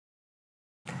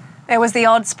There was the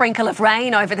odd sprinkle of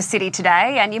rain over the city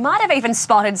today, and you might have even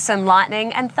spotted some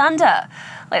lightning and thunder.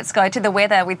 Let's go to the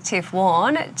weather with Tiff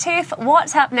Warne. Tiff,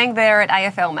 what's happening there at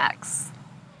AFL Max?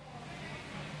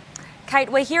 Kate,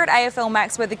 we're here at AFL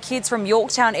Max where the kids from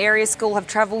Yorktown Area School have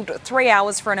travelled 3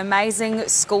 hours for an amazing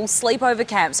school sleepover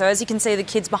camp. So as you can see, the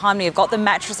kids behind me have got the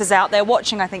mattresses out there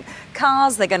watching, I think,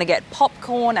 cars. They're going to get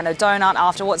popcorn and a donut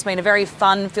after what's been a very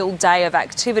fun-filled day of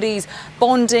activities,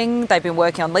 bonding. They've been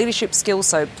working on leadership skills,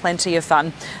 so plenty of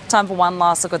fun. Time for one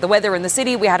last look at the weather in the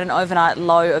city. We had an overnight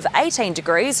low of 18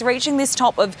 degrees, reaching this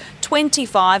top of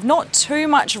 25. Not too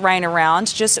much rain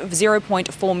around, just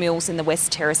 0.4 mils in the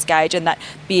West Terrace gauge and that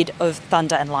bid of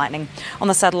thunder and lightning. On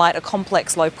the satellite, a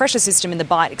complex low pressure system in the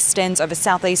Bight extends over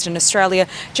southeastern Australia,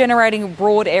 generating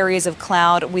broad areas of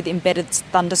cloud with embedded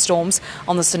thunderstorms.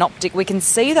 On the synoptic, we can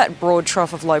see that broad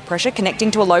trough of low pressure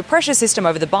connecting to a low pressure system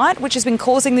over the Bight, which has been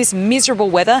causing this miserable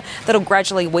weather that'll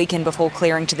gradually weaken before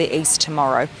clearing to the east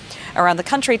tomorrow. Around the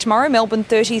country tomorrow, Melbourne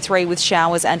 33 with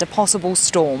showers and a possible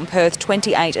storm. Perth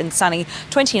 28 and sunny,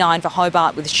 29 for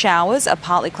Hobart with showers, a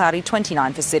partly cloudy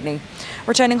 29 for Sydney.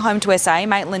 Returning home to SA,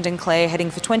 Maitland and Clare heading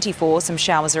for 24, some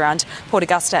showers around. Port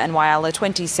Augusta and Whyalla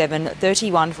 27,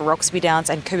 31 for Roxby Downs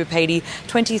and Coober Pedy,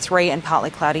 23 and partly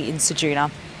cloudy in Ceduna.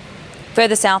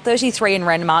 Further south, 33 in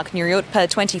Renmark, Nuriutpa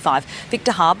 25,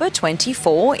 Victor Harbour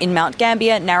 24, in Mount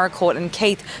Gambier, Narracourt and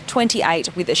Keith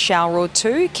 28 with a shower or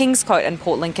two, Kingscote and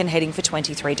Port Lincoln heading for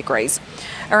 23 degrees.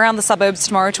 Around the suburbs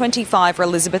tomorrow, 25 for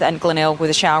Elizabeth and Glenelg with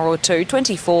a shower or two,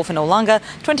 24 for Noarlunga,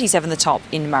 27 the top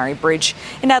in Murray Bridge.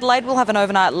 In Adelaide, we'll have an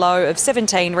overnight low of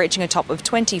 17, reaching a top of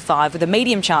 25 with a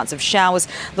medium chance of showers.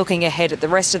 Looking ahead at the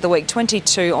rest of the week,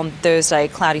 22 on Thursday,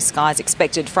 cloudy skies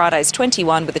expected. Friday's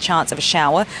 21 with a chance of a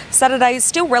shower. Saturday is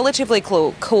still relatively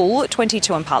cool,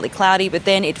 22 and partly cloudy, but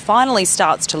then it finally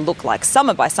starts to look like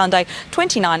summer by Sunday,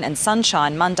 29 and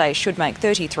sunshine. Monday should make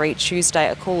 33, Tuesday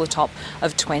a cooler top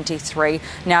of 23.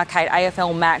 Now, Kate,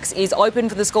 AFL Max is open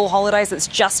for the school holidays. It's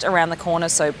just around the corner,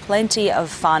 so plenty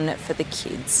of fun for the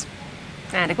kids.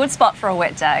 And a good spot for a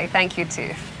wet day. Thank you,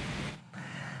 Tiff.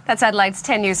 That's Adelaide's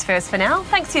 10 News First for now.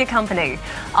 Thanks for your company.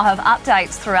 I'll have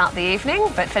updates throughout the evening,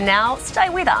 but for now, stay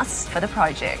with us for the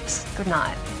project. Good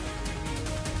night.